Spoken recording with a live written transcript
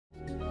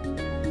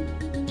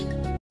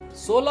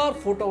Solar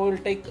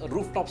photovoltaic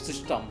rooftop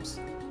systems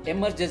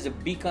emerge as a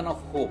beacon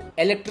of hope.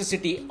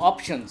 Electricity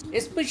options,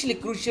 especially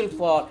crucial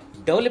for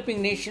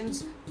developing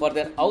nations for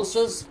their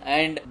houses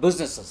and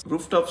businesses.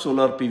 Rooftop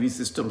solar PV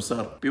systems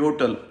are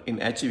pivotal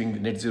in achieving the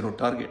net zero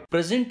target.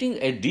 Presenting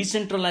a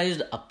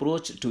decentralized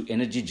approach to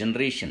energy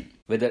generation,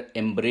 whether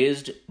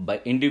embraced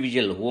by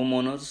individual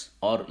homeowners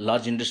or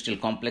large industrial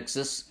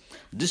complexes,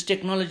 this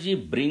technology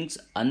brings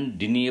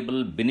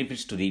undeniable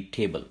benefits to the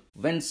table.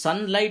 When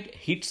sunlight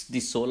hits the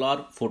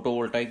solar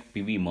photovoltaic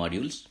PV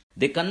modules,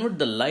 they convert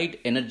the light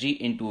energy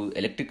into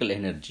electrical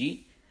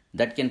energy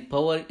that can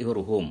power your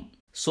home.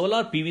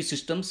 Solar PV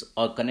systems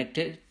are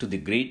connected to the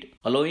grid,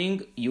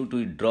 allowing you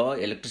to draw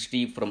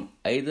electricity from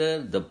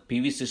either the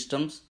PV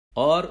systems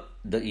or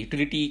the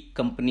utility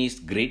company's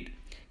grid,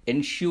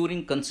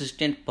 ensuring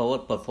consistent power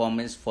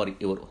performance for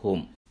your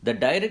home. The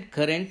direct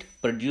current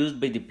produced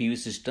by the PV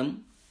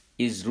system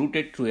is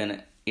routed through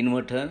an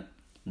inverter.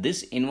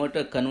 This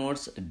inverter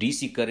converts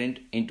DC current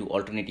into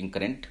alternating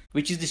current,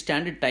 which is the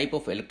standard type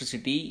of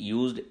electricity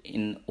used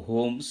in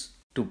homes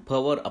to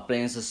power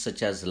appliances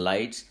such as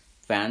lights,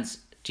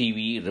 fans,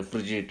 TV,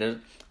 refrigerator,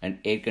 and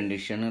air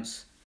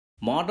conditioners.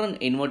 Modern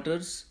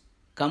inverters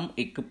come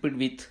equipped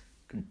with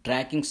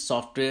tracking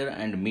software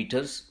and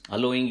meters,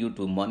 allowing you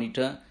to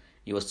monitor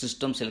your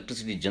system's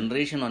electricity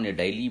generation on a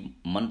daily,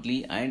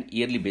 monthly, and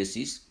yearly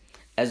basis,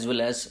 as well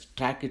as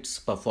track its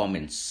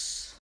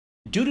performance.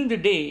 During the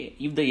day,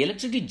 if the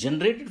electricity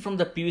generated from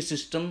the PV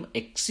system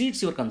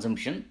exceeds your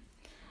consumption,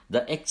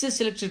 the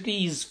excess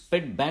electricity is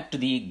fed back to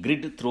the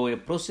grid through a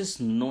process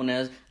known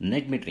as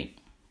net metering.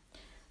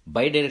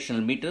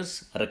 Bidirectional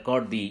meters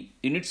record the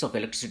units of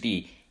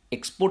electricity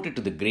exported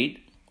to the grid.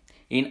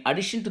 In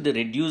addition to the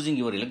reducing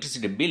your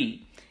electricity bill,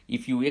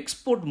 if you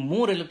export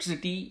more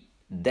electricity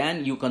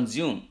than you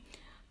consume,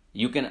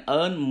 you can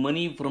earn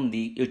money from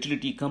the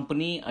utility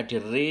company at a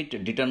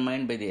rate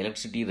determined by the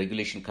Electricity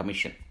Regulation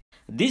Commission.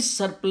 This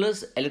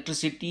surplus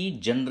electricity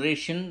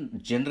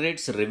generation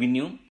generates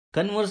revenue.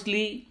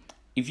 Conversely,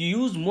 if you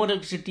use more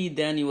electricity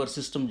than your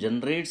system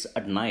generates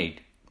at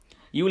night,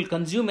 you will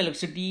consume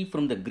electricity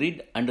from the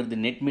grid under the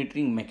net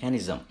metering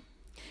mechanism.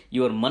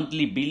 Your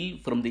monthly bill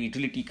from the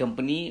utility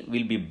company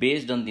will be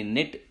based on the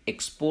net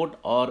export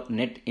or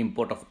net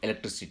import of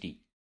electricity.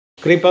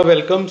 Kripa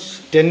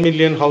welcomes 10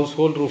 million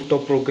household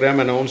rooftop program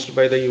announced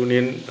by the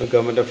Union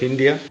Government of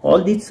India.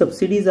 All these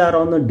subsidies are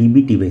on a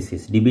DBT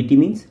basis. DBT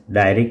means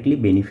directly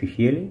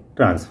beneficially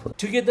transfer.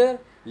 Together,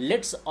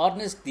 let's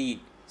harness the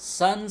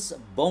sun's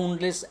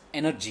boundless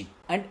energy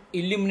and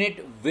illuminate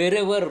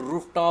wherever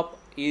rooftop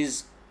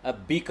is a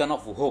beacon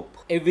of hope.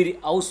 Every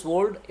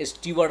household a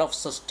steward of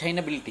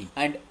sustainability,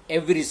 and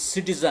every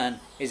citizen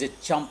is a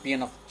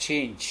champion of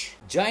change.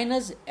 Join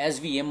us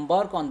as we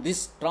embark on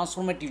this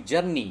transformative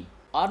journey,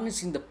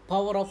 harnessing the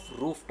power of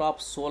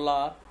rooftop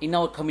solar in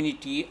our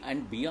community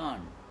and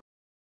beyond.